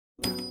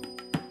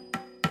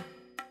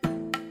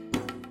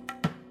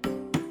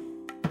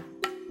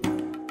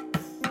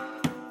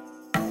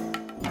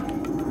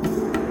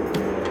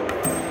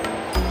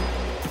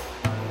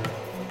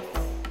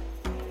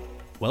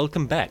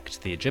Welcome back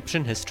to the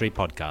Egyptian History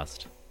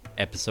Podcast,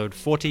 episode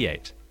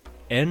 48,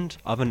 End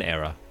of an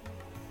Era.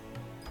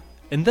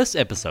 In this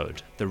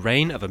episode, the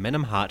reign of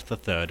Amenemhat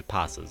III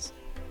passes,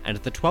 and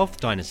the 12th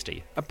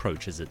dynasty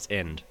approaches its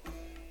end.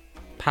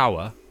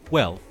 Power,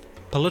 wealth,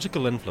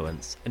 political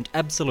influence, and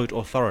absolute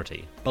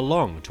authority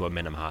belong to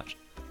Amenemhat,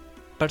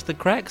 but the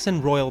cracks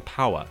in royal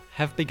power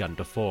have begun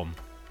to form,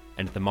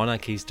 and the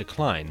monarchy's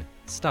decline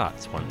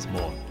starts once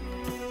more.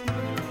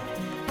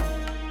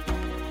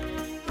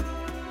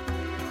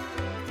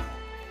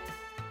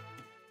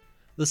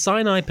 The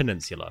Sinai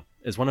Peninsula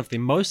is one of the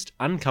most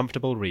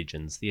uncomfortable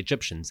regions the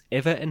Egyptians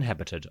ever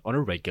inhabited on a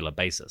regular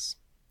basis.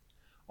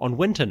 On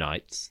winter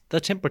nights,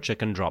 the temperature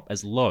can drop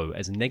as low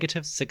as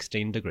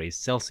 -16 degrees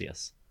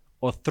Celsius,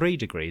 or 3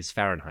 degrees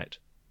Fahrenheit.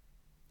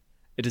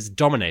 It is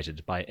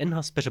dominated by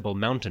inhospitable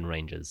mountain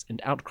ranges and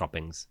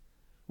outcroppings,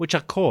 which are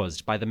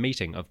caused by the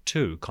meeting of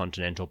two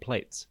continental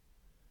plates.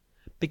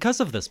 Because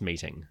of this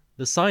meeting,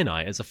 the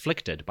Sinai is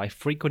afflicted by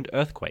frequent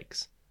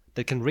earthquakes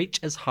that can reach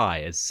as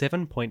high as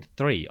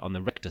 7.3 on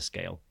the Richter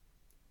scale.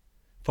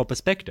 For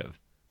perspective,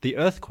 the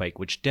earthquake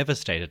which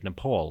devastated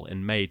Nepal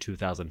in May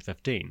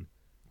 2015,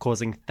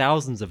 causing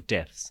thousands of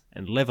deaths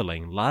and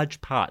levelling large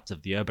parts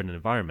of the urban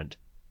environment,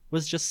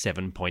 was just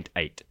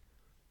 7.8.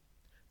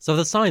 So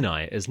the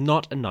Sinai is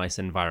not a nice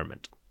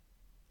environment.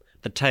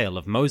 The tale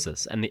of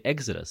Moses and the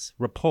Exodus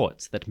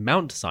reports that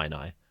Mount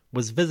Sinai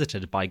was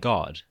visited by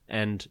God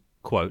and,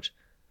 quote,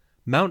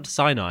 Mount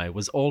Sinai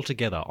was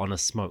altogether on a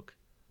smoke,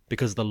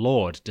 because the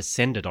Lord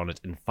descended on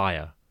it in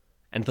fire,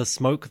 and the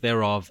smoke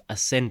thereof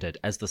ascended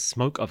as the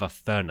smoke of a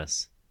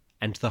furnace,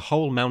 and the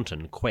whole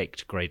mountain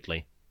quaked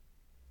greatly.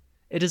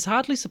 It is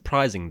hardly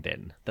surprising,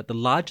 then, that the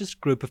largest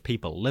group of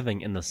people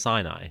living in the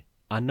Sinai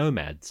are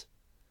nomads.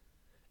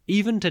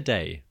 Even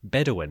today,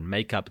 Bedouin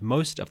make up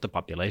most of the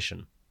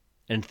population,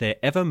 and their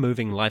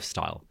ever-moving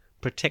lifestyle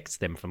protects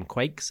them from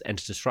quakes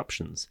and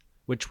disruptions,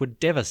 which would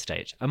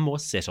devastate a more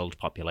settled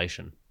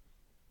population.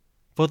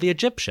 For the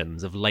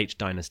Egyptians of late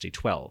Dynasty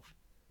 12,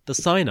 the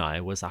Sinai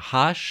was a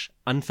harsh,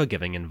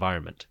 unforgiving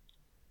environment.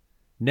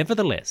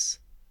 Nevertheless,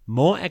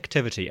 more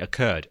activity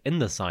occurred in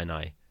the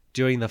Sinai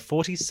during the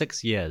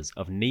 46 years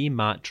of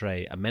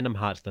Ni-Matre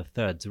Amenemhat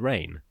III's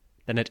reign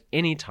than at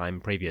any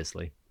time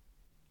previously.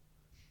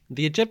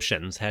 The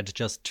Egyptians had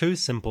just two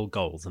simple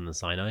goals in the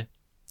Sinai: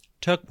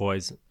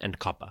 turquoise and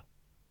copper.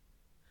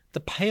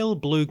 The pale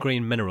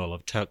blue-green mineral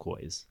of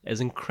turquoise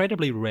is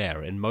incredibly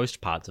rare in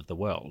most parts of the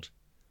world,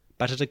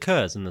 but it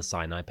occurs in the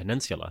Sinai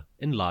Peninsula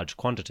in large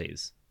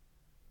quantities.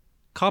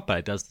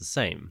 Copper does the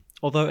same,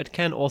 although it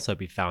can also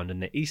be found in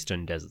the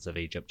eastern deserts of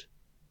Egypt.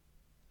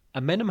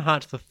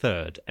 Amenemhat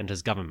III and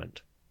his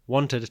government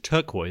wanted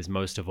turquoise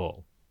most of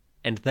all,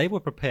 and they were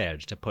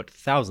prepared to put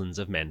thousands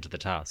of men to the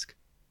task.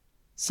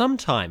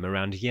 Sometime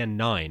around year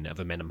 9 of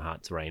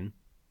Amenemhat's reign,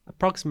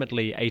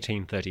 approximately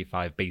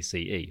 1835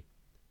 BCE,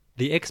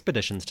 the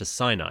expeditions to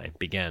Sinai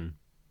began.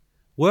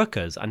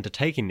 Workers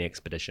undertaking the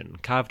expedition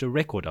carved a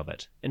record of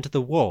it into the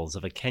walls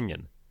of a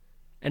canyon,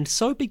 and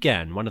so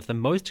began one of the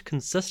most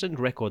consistent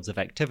records of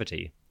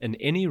activity in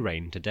any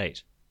reign to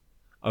date.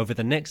 Over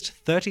the next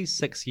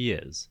 36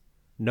 years,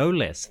 no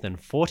less than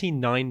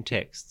 49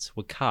 texts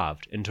were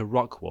carved into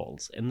rock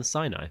walls in the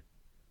Sinai.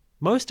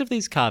 Most of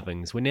these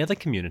carvings were near the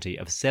community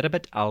of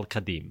Serabat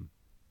al-Qadim,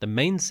 the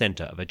main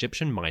center of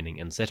Egyptian mining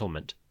and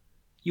settlement.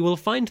 You will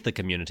find the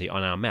community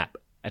on our map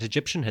at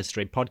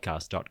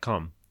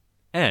EgyptianHistoryPodcast.com.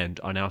 and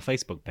on our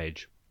Facebook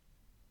page.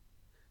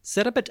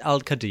 Serabat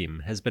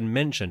al-Qadim has been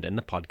mentioned in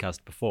the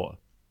podcast before.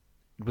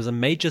 It was a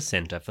major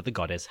center for the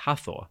goddess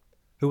Hathor,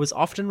 who was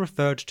often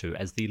referred to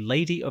as the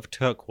Lady of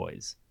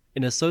Turquoise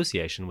in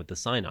association with the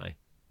Sinai.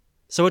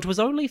 So it was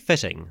only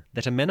fitting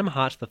that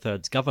Amenemhat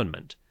III's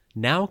government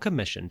now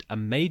commissioned a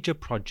major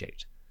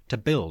project to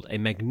build a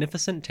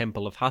magnificent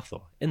temple of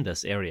Hathor in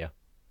this area.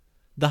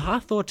 The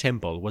Hathor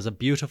temple was a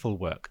beautiful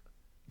work,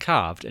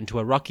 carved into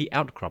a rocky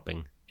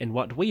outcropping in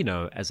what we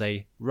know as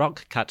a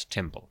rock-cut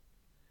temple.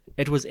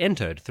 It was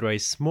entered through a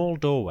small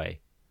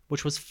doorway,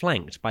 which was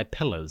flanked by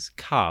pillars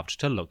carved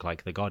to look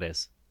like the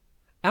goddess.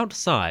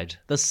 Outside,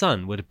 the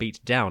sun would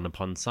beat down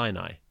upon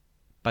Sinai,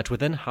 but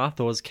within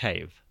Hathor's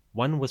cave,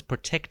 one was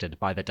protected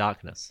by the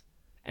darkness,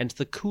 and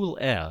the cool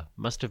air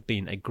must have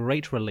been a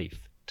great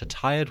relief to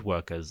tired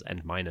workers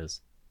and miners.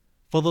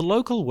 For the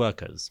local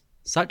workers,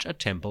 such a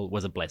temple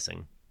was a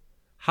blessing.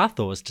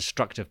 Hathor's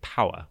destructive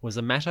power was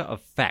a matter of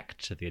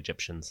fact to the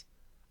Egyptians.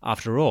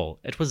 After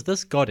all, it was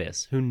this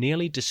goddess who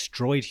nearly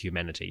destroyed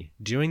humanity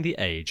during the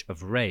age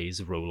of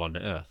Re's rule on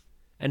Earth,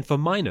 and for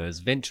miners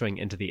venturing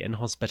into the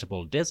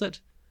inhospitable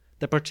desert,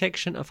 the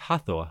protection of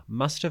Hathor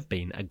must have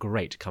been a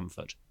great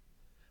comfort.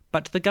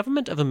 But the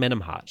government of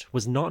Amenemhat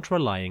was not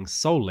relying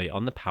solely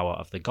on the power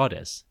of the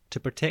goddess to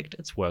protect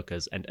its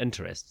workers and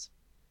interests.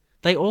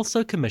 They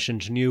also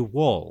commissioned new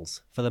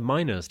walls for the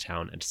miners'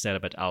 town at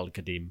Serabat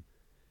al-Qadim,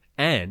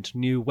 and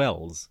new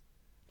wells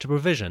to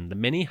provision the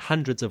many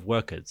hundreds of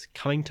workers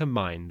coming to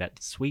mine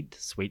that sweet,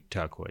 sweet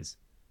turquoise.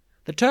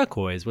 The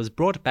turquoise was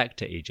brought back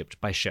to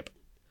Egypt by ship.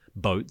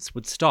 Boats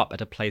would stop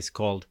at a place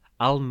called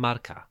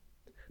Al-Marka.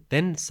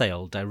 then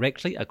sail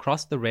directly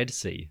across the Red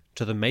Sea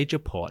to the major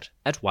port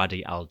at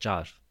Wadi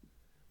al-Jarf.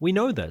 We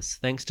know this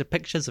thanks to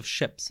pictures of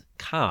ships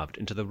carved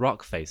into the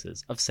rock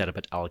faces of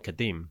Serbat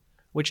al-Qadim,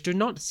 which do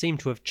not seem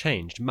to have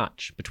changed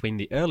much between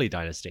the early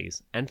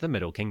dynasties and the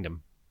Middle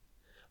Kingdom.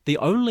 The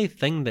only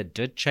thing that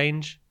did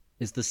change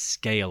is the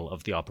scale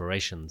of the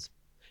operations.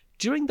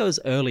 During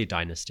those early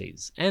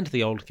dynasties and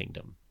the Old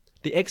Kingdom,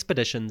 the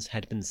expeditions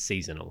had been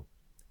seasonal,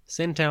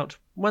 sent out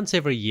once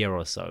every year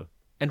or so,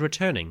 and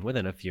returning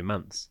within a few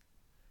months.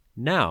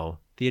 Now,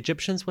 the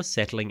Egyptians were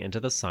settling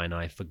into the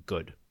Sinai for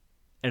good,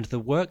 and the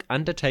work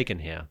undertaken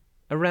here,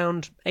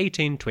 around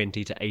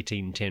 1820 to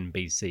 1810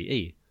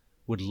 BCE,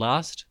 would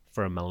last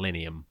for a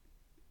millennium.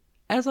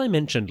 As I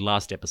mentioned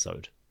last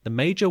episode, the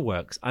major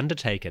works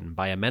undertaken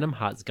by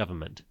Amenemhat's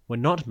government were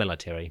not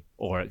military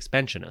or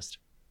expansionist.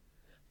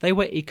 They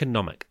were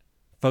economic,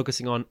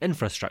 focusing on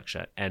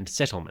infrastructure and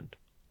settlement.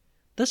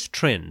 This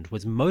trend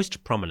was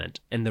most prominent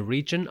in the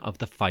region of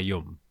the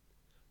Fayum,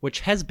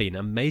 which has been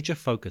a major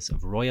focus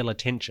of royal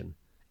attention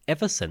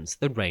ever since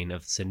the reign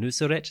of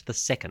Senuseret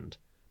II,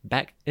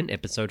 back in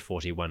episode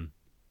 41.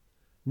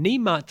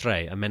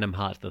 Ni-Matre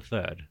Amenemhat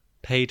III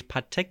paid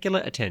particular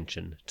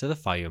attention to the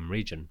Fayum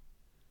region.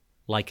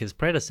 Like his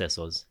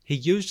predecessors, he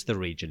used the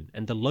region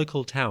and the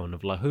local town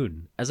of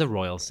Lahoun as a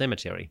royal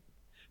cemetery.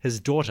 His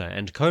daughter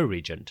and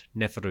co-regent,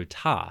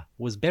 Neferu-Ta,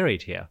 was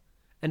buried here,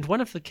 and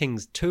one of the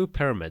king's 2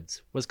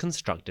 pyramids was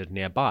constructed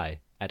nearby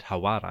at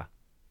Hawara.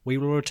 We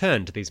will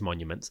return to these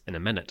monuments in a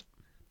minute.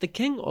 The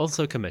king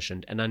also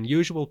commissioned an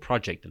unusual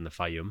project in the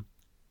Fayum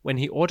when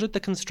he ordered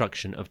the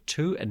construction of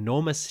 2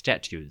 enormous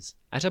statues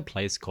at a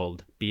place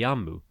called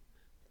Biamu.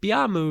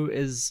 Biamu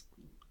is,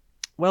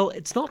 well,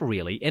 it's not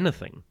really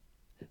anything.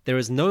 There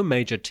is no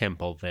major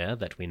temple there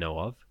that we know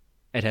of.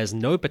 It has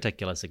no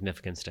particular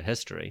significance to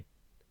history,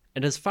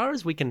 and as far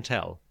as we can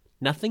tell,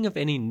 nothing of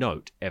any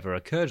note ever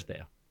occurred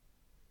there.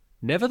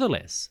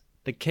 Nevertheless,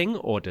 the king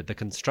ordered the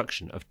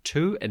construction of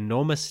 2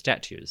 enormous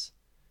statues,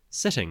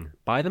 sitting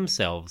by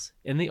themselves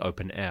in the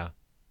open air.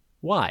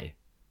 Why?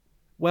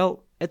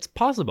 Well, it's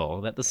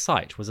possible that the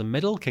site was a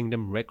Middle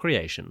Kingdom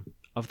recreation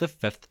of the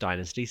 5th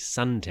dynasty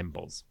Sun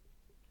Temples.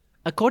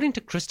 According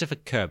to Christopher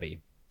Kirby,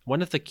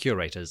 one of the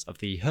curators of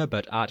the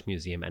Herbert Art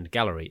Museum and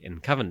Gallery in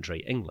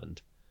Coventry,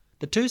 England,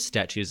 the 2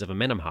 statues of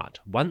Amenemhat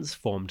once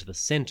formed the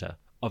centre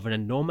of an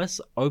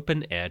enormous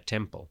open-air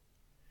temple.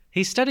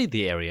 He studied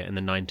the area in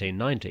the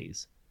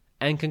 1990s,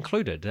 and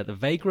concluded that the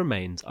vague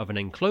remains of an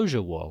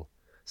enclosure wall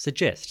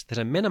suggest that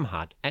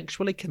Amenemhat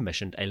actually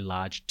commissioned a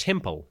large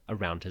temple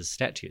around his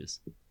statues.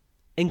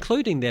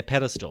 Including their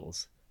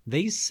pedestals,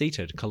 these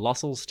seated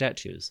colossal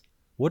statues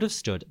would have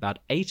stood about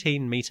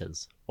 18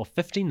 meters or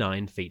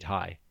 59 feet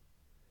high.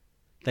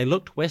 They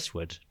looked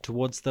westward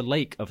towards the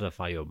lake of the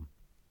Fayum,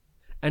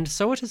 and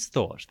so it is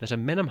thought that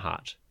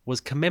Amenemhat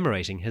was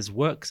commemorating his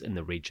works in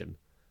the region,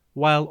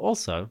 while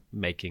also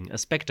making a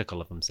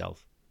spectacle of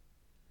himself.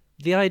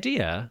 The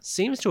idea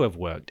seems to have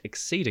worked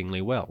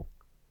exceedingly well.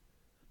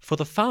 For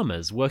the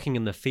farmers working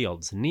in the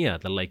fields near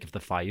the lake of the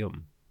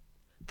Fayum,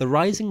 the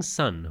rising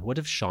sun would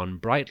have shone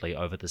brightly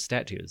over the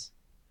statues.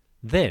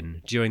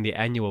 Then, during the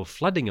annual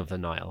flooding of the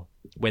Nile,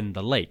 when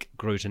the lake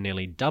grew to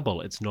nearly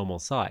double its normal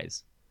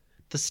size,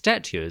 the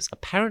statues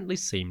apparently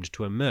seemed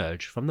to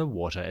emerge from the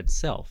water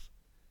itself.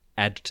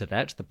 Add to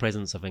that the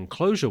presence of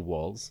enclosure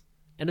walls,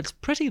 and it's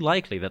pretty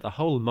likely that the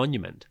whole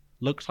monument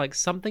looked like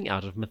something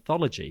out of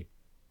mythology,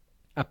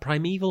 a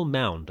primeval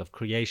mound of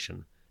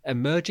creation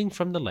emerging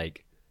from the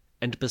lake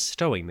and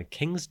bestowing the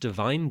king's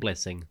divine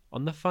blessing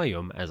on the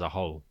Fayum as a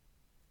whole.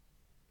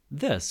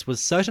 This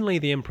was certainly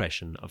the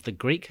impression of the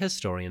Greek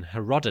historian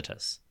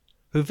Herodotus,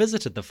 who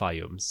visited the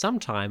Fayum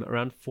sometime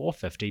around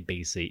 450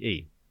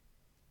 BCE.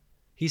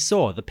 He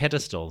saw the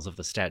pedestals of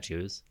the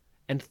statues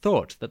and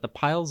thought that the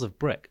piles of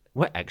brick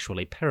were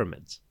actually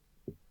pyramids.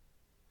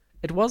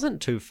 It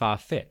wasn't too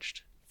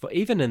far-fetched, for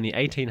even in the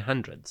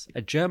 1800s,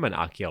 a German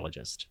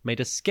archaeologist made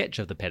a sketch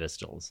of the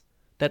pedestals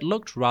that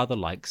looked rather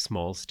like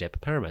small step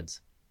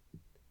pyramids.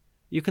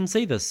 You can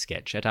see this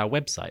sketch at our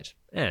website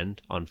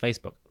and on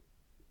Facebook.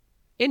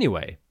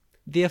 Anyway,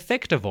 the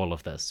effect of all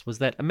of this was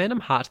that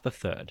Amenemhat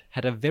III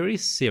had a very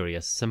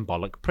serious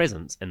symbolic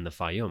presence in the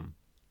Fayum.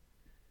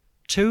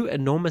 2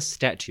 enormous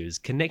statues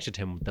connected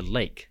him with the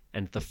lake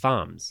and the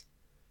farms,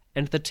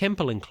 and the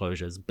temple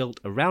enclosures built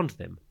around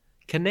them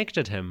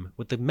connected him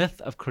with the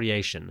myth of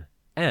creation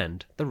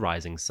and the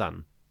rising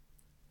sun.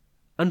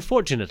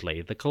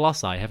 Unfortunately, the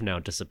colossi have now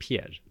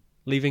disappeared,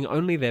 leaving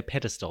only their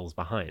pedestals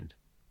behind.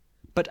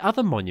 But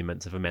other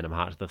monuments of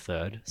Amenemhat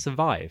III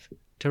survive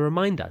to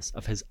remind us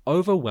of his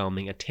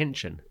overwhelming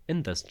attention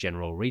in this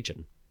general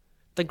region.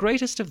 The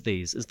greatest of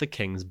these is the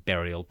king's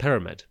burial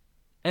pyramid,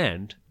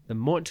 and the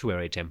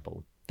mortuary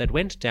temple that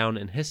went down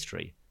in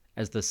history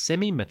as the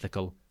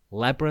semi-mythical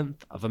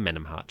Labyrinth of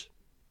Amenemhat.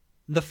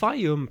 The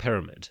Fayum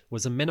pyramid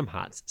was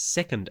Amenemhat's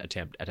second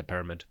attempt at a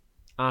pyramid,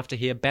 after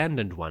he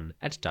abandoned one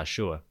at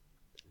Dashur.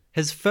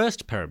 His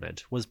first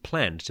pyramid was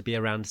planned to be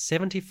around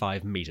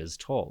 75 meters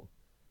tall.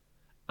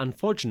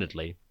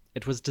 Unfortunately,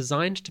 it was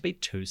designed to be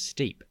too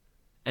steep,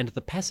 and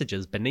the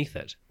passages beneath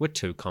it were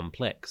too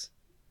complex.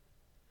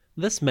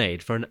 This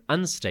made for an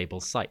unstable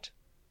site,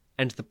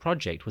 and the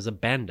project was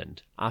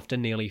abandoned after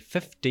nearly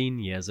 15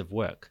 years of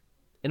work,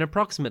 in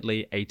approximately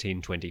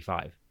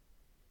 1825.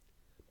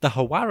 The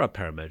Hawara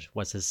Pyramid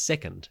was his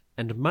second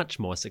and much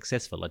more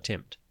successful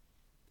attempt.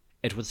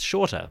 It was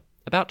shorter,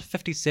 about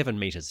 57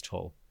 meters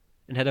tall,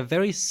 and had a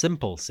very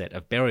simple set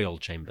of burial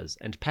chambers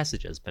and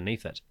passages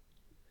beneath it.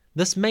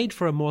 This made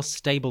for a more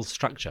stable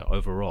structure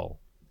overall,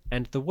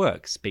 and the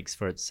work speaks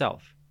for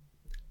itself.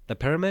 The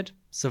pyramid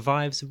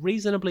survives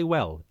reasonably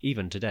well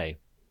even today.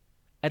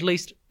 At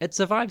least, it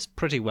survives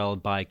pretty well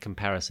by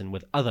comparison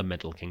with other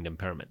Middle Kingdom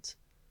pyramids.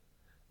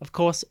 Of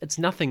course, it's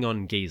nothing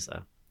on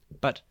Giza,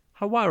 but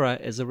Hawara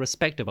is a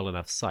respectable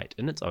enough site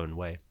in its own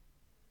way.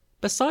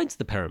 Besides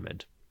the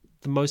pyramid,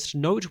 the most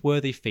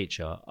noteworthy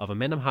feature of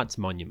Amenemhat's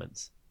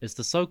monuments is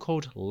the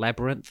so-called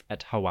Labyrinth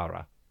at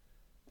Hawara.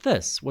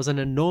 This was an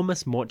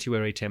enormous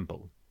mortuary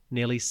temple,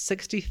 nearly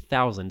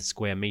 60,000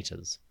 square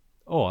meters,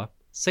 or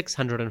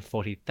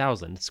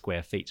 640,000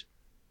 square feet.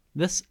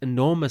 This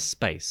enormous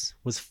space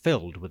was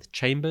filled with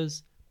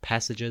chambers,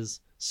 passages,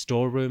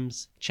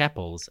 storerooms,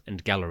 chapels,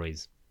 and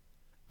galleries.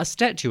 A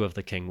statue of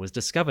the king was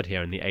discovered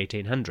here in the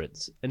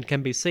 1800s and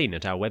can be seen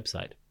at our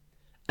website.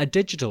 A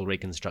digital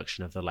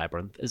reconstruction of the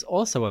labyrinth is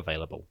also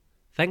available,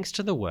 thanks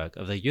to the work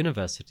of the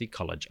University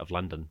College of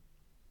London.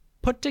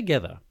 Put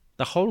together,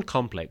 the whole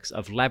complex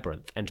of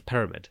labyrinth and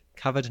pyramid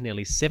covered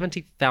nearly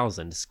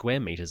 70,000 square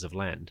meters of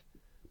land,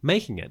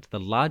 making it the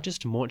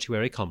largest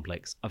mortuary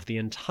complex of the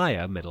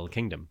entire Middle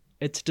Kingdom.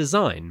 Its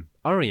design,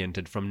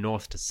 oriented from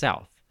north to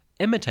south,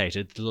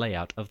 imitated the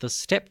layout of the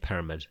step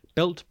pyramid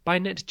built by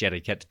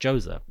Netjeriket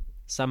Djoser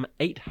some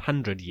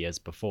 800 years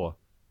before.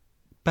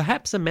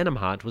 Perhaps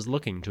Amenemhat was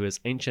looking to his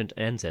ancient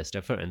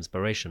ancestor for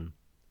inspiration.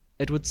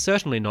 It would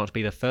certainly not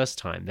be the first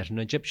time that an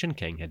Egyptian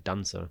king had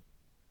done so.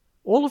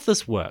 All of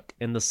this work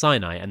in the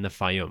Sinai and the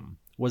Fayum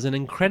was an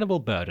incredible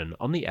burden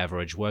on the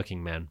average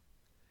working man.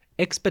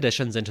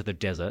 Expeditions into the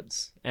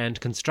deserts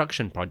and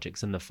construction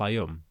projects in the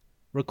Fayum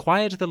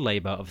required the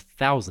labor of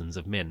thousands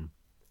of men,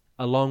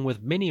 along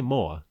with many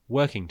more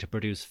working to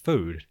produce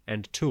food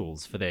and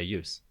tools for their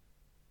use.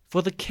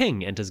 For the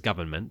king and his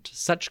government,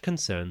 such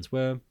concerns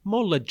were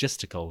more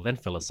logistical than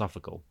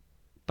philosophical,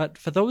 but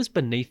for those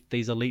beneath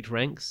these elite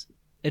ranks,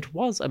 it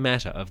was a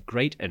matter of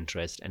great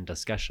interest and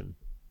discussion.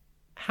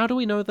 How do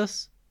we know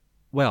this?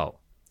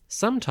 Well,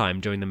 sometime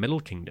during the Middle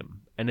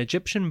Kingdom, an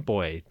Egyptian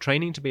boy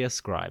training to be a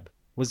scribe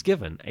was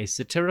given a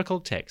satirical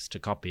text to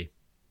copy.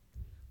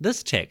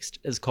 This text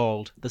is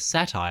called the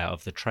Satire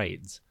of the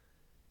Trades,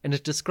 and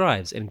it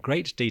describes in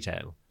great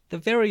detail the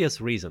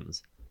various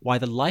reasons why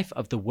the life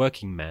of the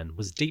working man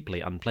was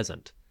deeply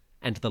unpleasant,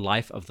 and the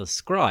life of the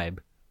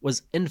scribe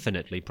was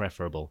infinitely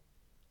preferable.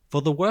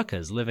 For the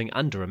workers living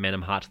under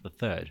Amenemhat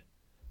III,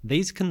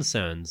 these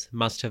concerns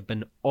must have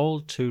been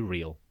all too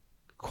real.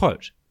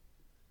 Quote,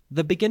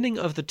 "The beginning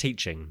of the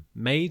teaching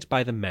made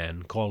by the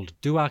man called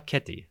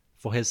Duaketi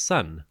for his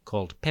son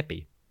called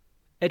Pepi.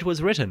 It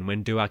was written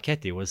when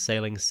Duaketi was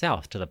sailing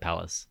south to the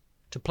palace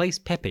to place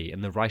Pepi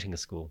in the writing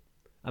school,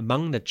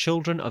 among the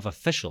children of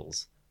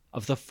officials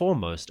of the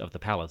foremost of the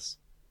palace.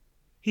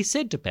 He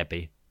said to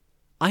Pepi,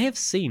 'I have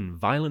seen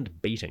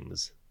violent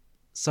beatings,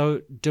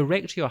 so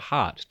direct your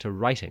heart to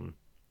writing.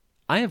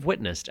 I have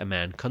witnessed a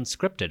man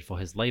conscripted for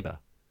his labor,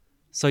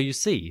 so you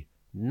see,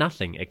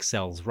 nothing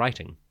excels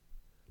writing.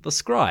 The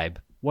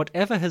scribe,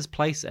 whatever his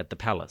place at the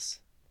palace,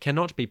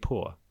 cannot be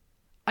poor.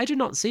 I do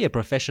not see a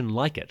profession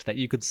like it that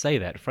you could say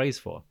that phrase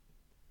for.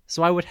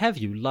 So I would have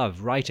you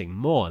love writing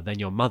more than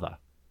your mother,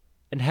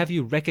 and have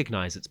you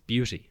recognize its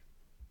beauty.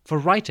 For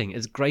writing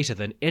is greater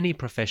than any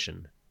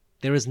profession.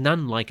 There is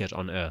none like it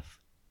on earth.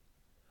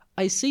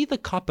 I see the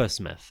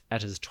coppersmith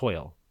at his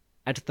toil,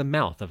 at the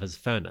mouth of his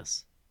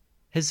furnace.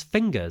 His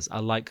fingers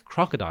are like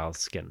crocodile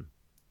skin,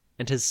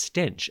 and his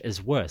stench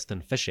is worse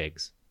than fish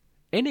eggs.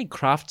 Any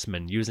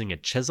craftsman using a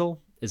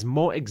chisel is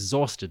more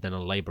exhausted than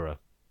a laborer.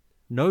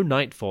 No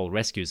nightfall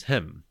rescues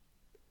him.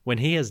 When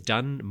he has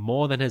done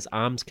more than his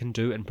arms can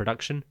do in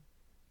production,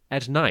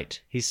 at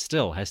night he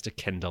still has to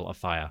kindle a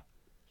fire.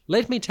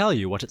 Let me tell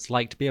you what it's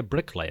like to be a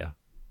bricklayer.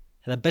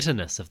 The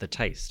bitterness of the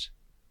taste.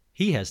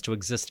 He has to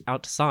exist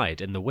outside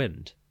in the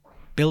wind,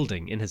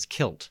 building in his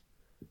kilt.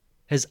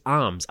 His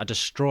arms are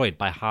destroyed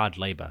by hard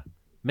labor,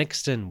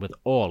 mixed in with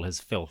all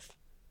his filth.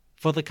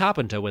 For the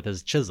carpenter with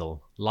his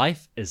chisel,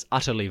 life is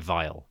utterly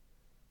vile.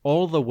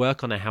 All the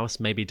work on a house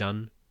may be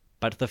done,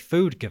 but the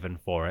food given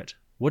for it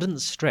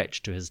wouldn't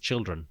stretch to his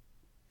children.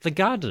 The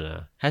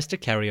gardener has to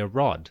carry a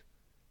rod,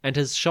 and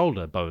his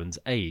shoulder bones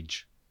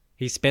age.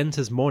 He spends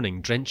his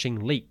morning drenching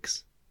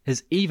leeks,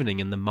 his evening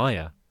in the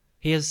mire.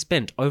 He has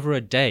spent over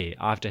a day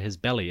after his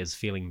belly is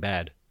feeling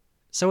bad.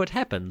 So it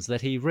happens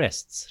that he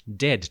rests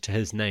dead to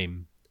his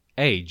name,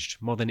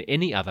 aged more than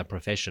any other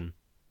profession.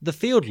 The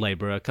field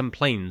laborer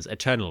complains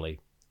eternally.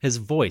 His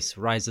voice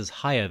rises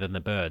higher than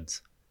the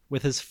birds,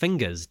 with his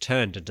fingers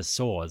turned into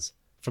sores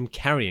from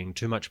carrying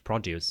too much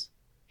produce.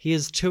 He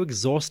is too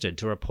exhausted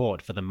to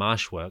report for the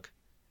marsh work,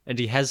 and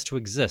he has to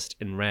exist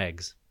in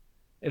rags.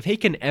 If he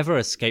can ever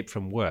escape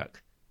from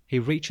work, he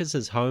reaches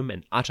his home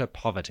in utter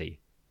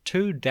poverty,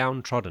 too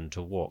downtrodden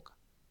to walk.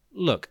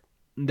 Look,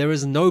 there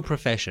is no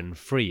profession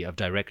free of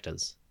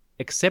directors,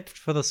 except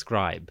for the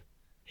scribe.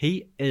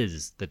 He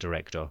is the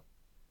director.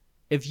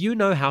 If you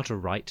know how to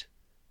write,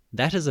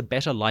 that is a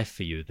better life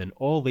for you than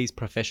all these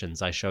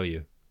professions I show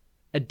you.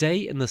 A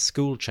day in the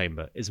school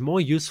chamber is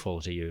more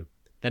useful to you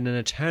than an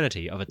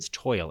eternity of its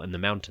toil in the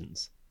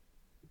mountains.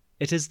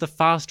 It is the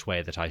fast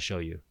way that I show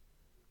you.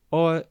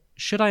 Or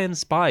should I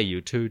inspire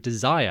you to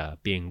desire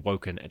being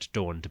woken at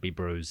dawn to be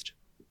bruised?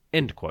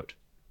 End quote.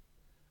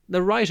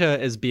 The writer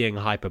is being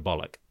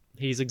hyperbolic.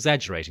 He's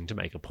exaggerating to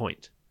make a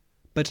point.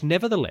 But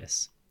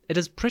nevertheless, it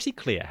is pretty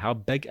clear how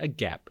big a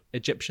gap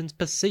Egyptians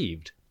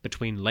perceived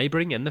between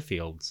laboring in the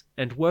fields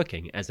and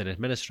working as an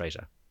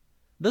administrator.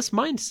 This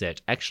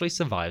mindset actually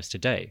survives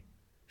today.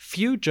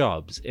 Few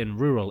jobs in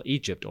rural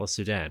Egypt or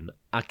Sudan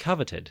are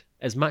coveted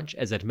as much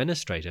as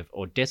administrative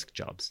or desk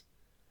jobs.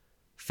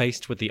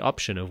 Faced with the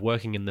option of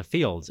working in the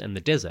fields and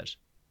the desert,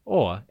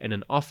 or in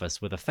an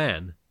office with a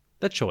fan,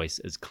 the choice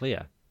is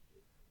clear.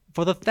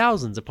 For the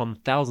thousands upon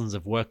thousands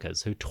of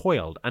workers who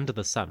toiled under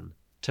the sun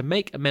to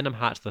make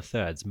Amenemhat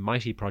III's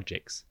mighty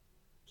projects,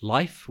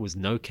 life was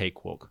no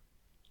cakewalk.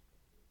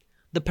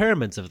 The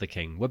pyramids of the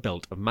king were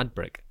built of mud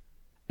brick,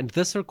 and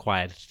this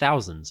required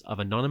thousands of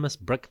anonymous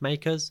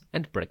brickmakers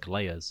and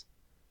bricklayers.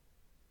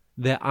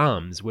 Their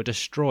arms were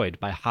destroyed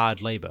by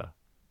hard labor,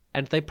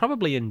 and they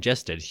probably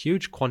ingested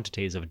huge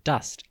quantities of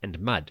dust and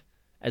mud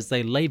as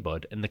they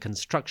labored in the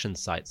construction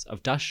sites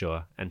of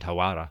Dashur and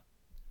Hawara.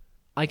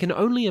 I can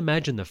only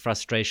imagine the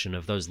frustration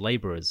of those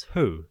laborers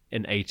who,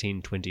 in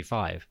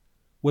 1825,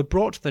 were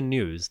brought the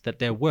news that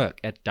their work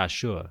at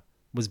Dashur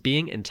was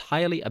being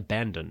entirely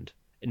abandoned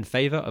in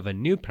favor of a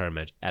new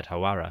pyramid at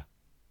Hawara.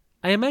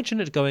 I imagine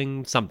it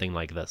going something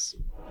like this.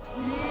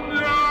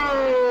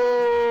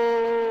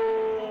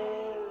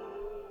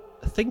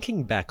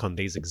 Thinking back on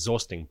these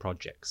exhausting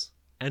projects,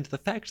 and the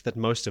fact that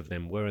most of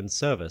them were in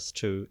service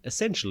to,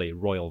 essentially,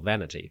 royal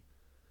vanity,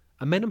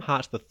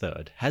 Amenemhat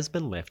III has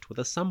been left with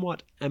a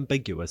somewhat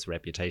ambiguous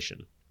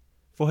reputation.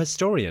 For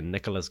historian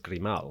Nicholas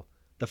Grimal,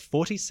 the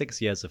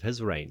 46 years of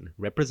his reign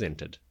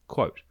represented,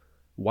 quote,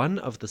 one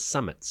of the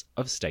summits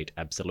of state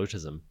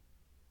absolutism.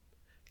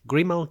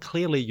 Grimal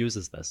clearly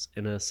uses this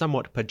in a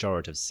somewhat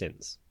pejorative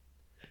sense.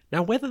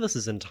 Now, whether this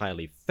is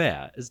entirely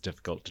fair is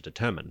difficult to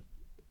determine.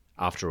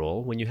 After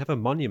all, when you have a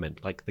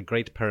monument like the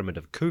Great Pyramid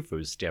of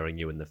Khufu staring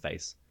you in the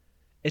face,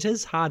 it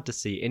is hard to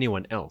see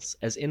anyone else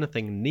as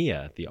anything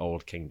near the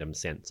Old Kingdom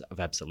sense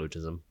of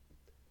absolutism.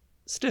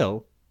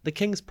 Still, the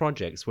king's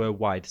projects were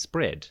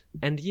widespread,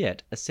 and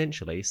yet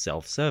essentially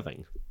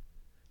self-serving.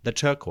 The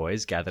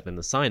turquoise gathered in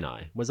the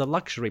Sinai was a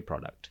luxury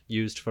product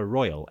used for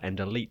royal and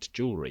elite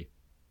jewelry.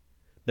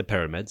 The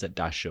pyramids at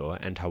Dashur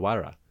and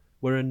Hawara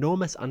were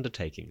enormous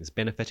undertakings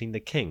benefiting the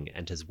king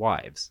and his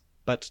wives,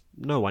 but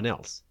no one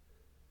else.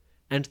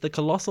 And the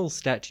colossal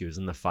statues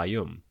in the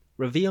Fayum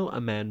reveal a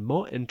man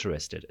more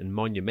interested in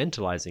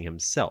monumentalizing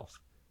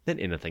himself than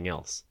anything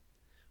else.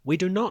 We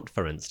do not,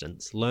 for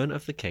instance, learn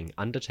of the king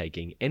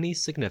undertaking any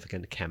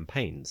significant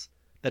campaigns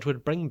that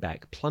would bring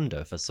back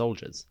plunder for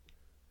soldiers,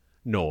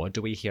 nor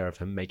do we hear of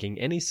him making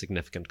any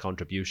significant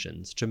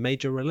contributions to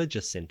major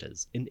religious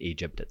centers in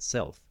Egypt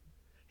itself.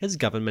 His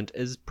government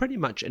is pretty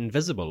much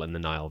invisible in the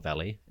Nile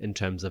Valley in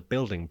terms of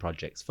building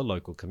projects for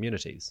local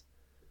communities.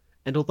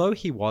 And although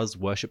he was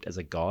worshipped as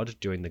a god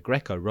during the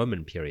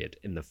Greco-Roman period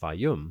in the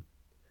Fayum,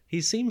 he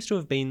seems to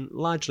have been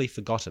largely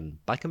forgotten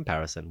by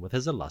comparison with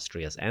his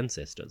illustrious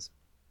ancestors.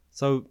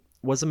 So,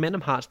 was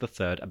Amenemhat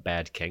III a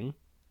bad king?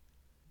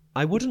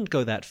 I wouldn't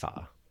go that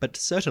far, but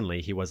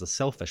certainly he was a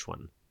selfish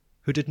one,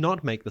 who did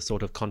not make the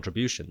sort of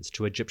contributions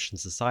to Egyptian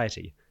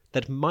society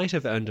that might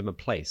have earned him a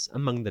place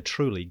among the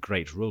truly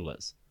great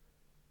rulers.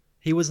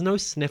 He was no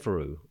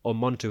Sneferu or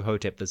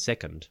Montuhotep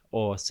II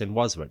or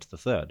Senwosret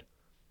III,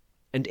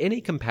 and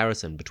any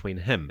comparison between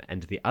him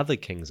and the other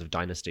kings of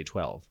Dynasty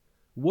 12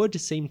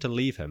 would seem to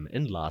leave him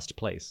in last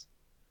place.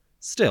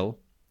 Still,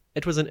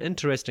 it was an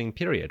interesting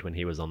period when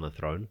he was on the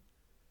throne,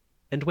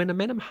 and when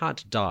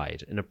Amenemhat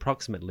died in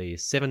approximately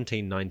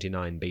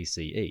 1799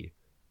 BCE,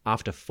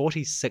 after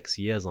 46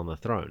 years on the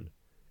throne,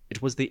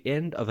 it was the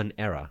end of an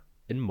era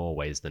in more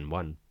ways than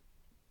one.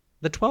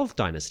 The 12th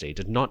dynasty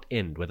did not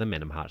end with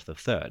Amenemhat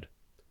III,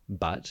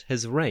 but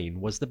his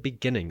reign was the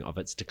beginning of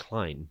its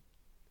decline.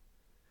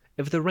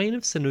 If the reign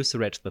of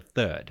Senuseret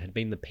III had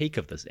been the peak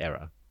of this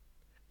era,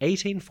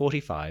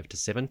 1845 to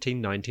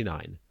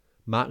 1799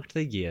 marked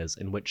the years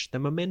in which the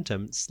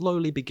momentum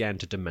slowly began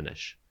to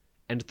diminish,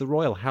 and the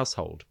royal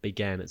household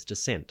began its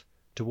descent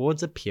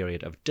towards a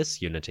period of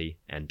disunity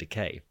and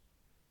decay.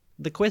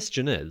 The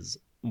question is,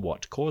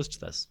 what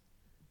caused this?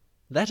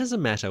 That is a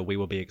matter we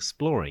will be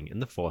exploring in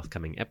the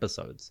forthcoming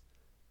episodes,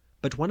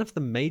 but one of the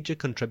major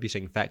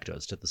contributing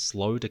factors to the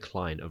slow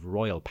decline of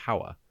royal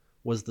power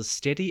was the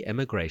steady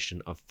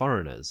immigration of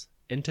foreigners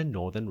into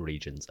northern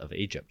regions of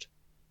Egypt.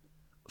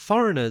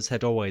 Foreigners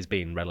had always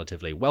been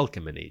relatively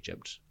welcome in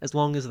Egypt, as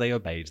long as they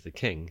obeyed the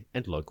king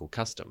and local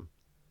custom.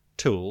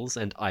 Tools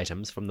and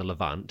items from the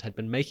Levant had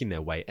been making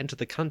their way into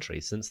the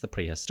country since the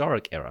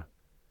prehistoric era,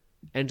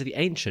 and the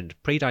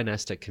ancient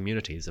pre-dynastic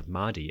communities of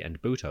Mahdi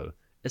and Buto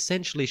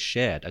essentially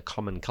shared a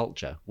common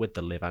culture with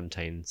the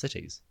Levantine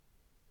cities.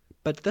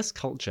 But this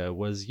culture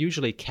was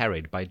usually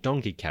carried by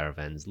donkey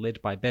caravans led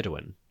by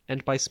Bedouin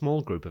and by a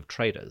small group of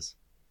traders.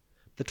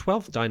 The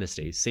 12th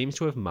dynasty seems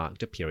to have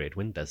marked a period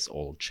when this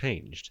all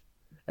changed,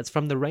 as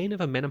from the reign of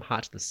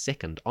Amenemhat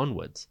II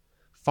onwards,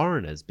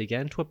 foreigners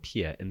began to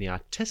appear in the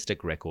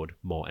artistic record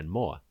more and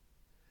more.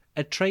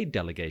 A trade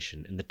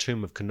delegation in the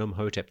tomb of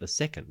Khnumhotep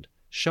II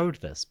showed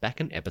this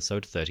back in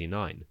episode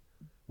 39,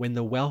 when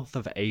the wealth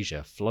of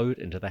Asia flowed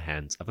into the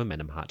hands of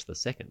Amenemhat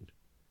II.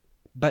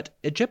 But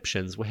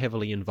Egyptians were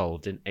heavily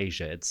involved in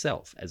Asia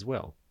itself as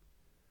well.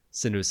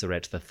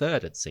 Senuseret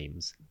III, it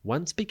seems,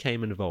 once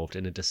became involved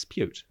in a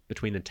dispute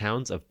between the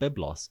towns of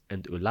Byblos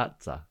and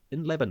Ulatza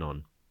in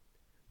Lebanon.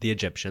 The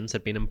Egyptians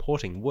had been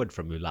importing wood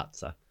from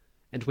Ulatza,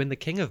 and when the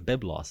king of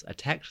Byblos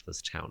attacked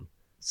this town,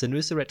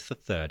 Senuseret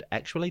III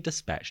actually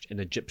dispatched an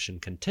Egyptian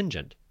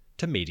contingent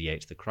to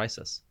mediate the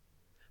crisis.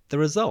 The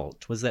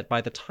result was that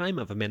by the time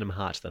of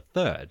Amenemhat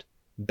III,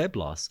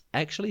 Byblos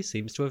actually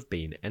seems to have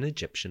been an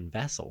Egyptian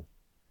vassal.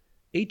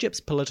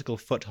 Egypt's political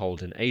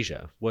foothold in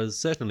Asia was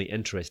certainly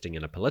interesting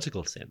in a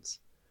political sense,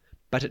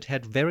 but it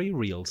had very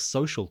real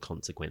social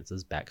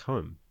consequences back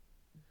home.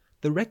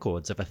 The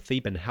records of a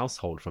Theban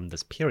household from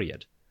this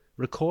period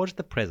record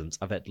the presence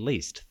of at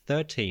least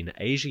 13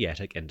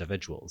 Asiatic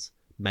individuals,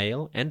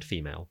 male and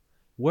female,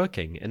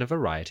 working in a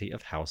variety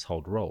of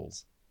household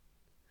roles.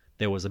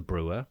 There was a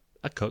brewer,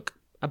 a cook,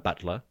 a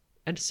butler,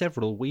 and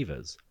several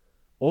weavers,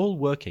 all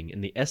working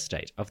in the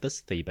estate of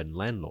this Theban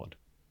landlord.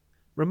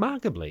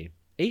 Remarkably,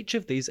 each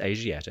of these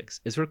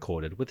Asiatics is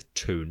recorded with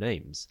 2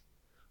 names,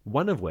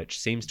 one of which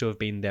seems to have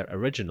been their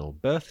original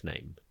birth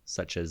name,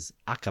 such as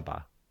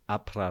Aqaba,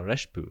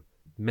 Aprareshpu,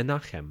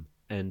 Menachem,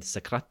 and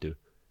Sakratu,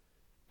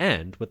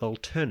 and with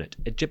alternate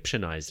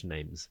Egyptianized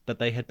names that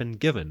they had been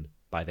given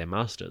by their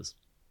masters.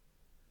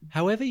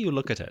 However you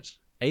look at it,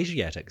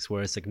 Asiatics were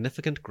a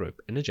significant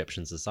group in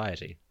Egyptian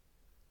society.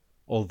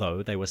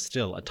 Although they were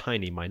still a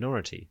tiny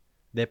minority,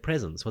 their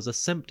presence was a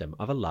symptom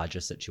of a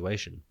larger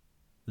situation.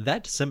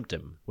 That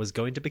symptom was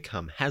going to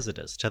become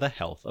hazardous to the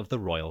health of the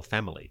royal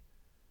family,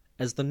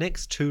 as the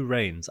next 2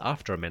 reigns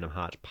after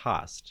Amenemhat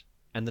passed,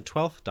 and the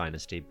 12th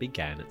dynasty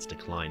began its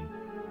decline.